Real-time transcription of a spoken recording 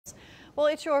Well,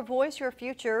 it's your voice, your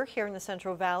future here in the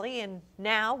Central Valley, and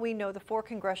now we know the 4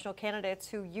 congressional candidates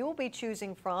who you'll be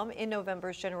choosing from in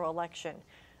November's general election.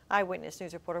 Eyewitness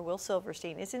News reporter Will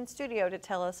Silverstein is in studio to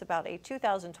tell us about a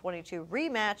 2022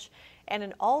 rematch and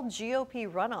an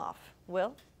all-GOP runoff.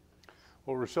 Will?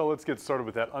 Well, Rochelle, let's get started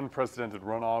with that unprecedented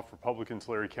runoff. Republican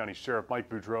Tulare County Sheriff Mike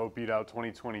Boudreaux beat out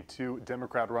 2022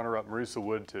 Democrat runner-up Marissa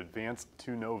Wood to advance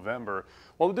to November.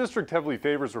 While the district heavily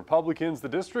favors Republicans, the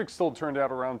district still turned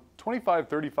out around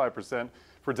 25–35%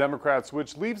 for Democrats,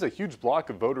 which leaves a huge block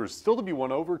of voters still to be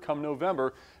won over come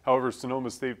November. However,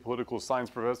 Sonoma State political science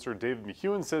professor David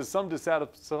McEwen says some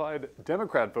dissatisfied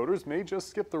Democrat voters may just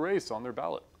skip the race on their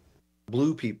ballot.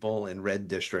 Blue people in red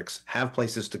districts have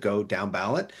places to go down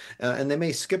ballot, and they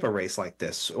may skip a race like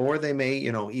this, or they may,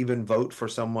 even vote for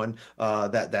someone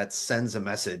that sends a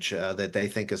message that they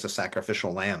think is a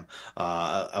sacrificial lamb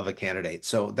of a candidate.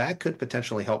 So that could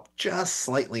potentially help just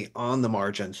slightly on the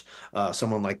margins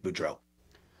someone like Boudreaux.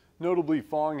 Notably,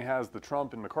 Fong has the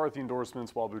Trump and McCarthy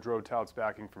endorsements, while Boudreaux touts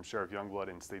backing from Sheriff Youngblood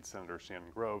and State Senator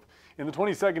Shannon Grove. In the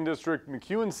 22nd District,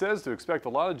 McEwen says to expect a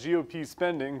lot of GOP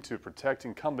spending to protect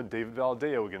incumbent David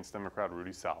Valadao against Democrat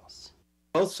Rudy Salas.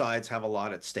 Both sides have a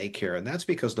lot at stake here, and that's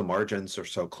because the margins are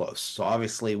so close. So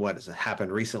obviously what has happened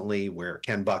recently where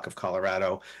Ken Buck of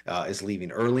Colorado is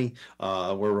leaving early,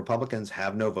 where Republicans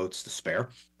have no votes to spare.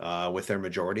 With their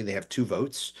majority, they have 2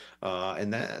 votes,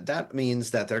 and that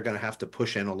means that they're going to have to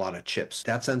push in a lot of chips.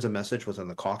 That sends a message within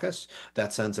the caucus.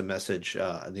 That sends a message,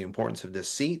 the importance of this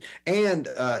seat, and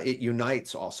it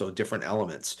unites also different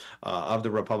elements of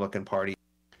the Republican Party.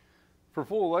 For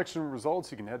full election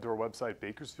results, you can head to our website,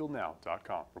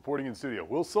 bakersfieldnow.com. Reporting in studio,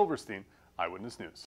 Will Silverstein, Eyewitness News.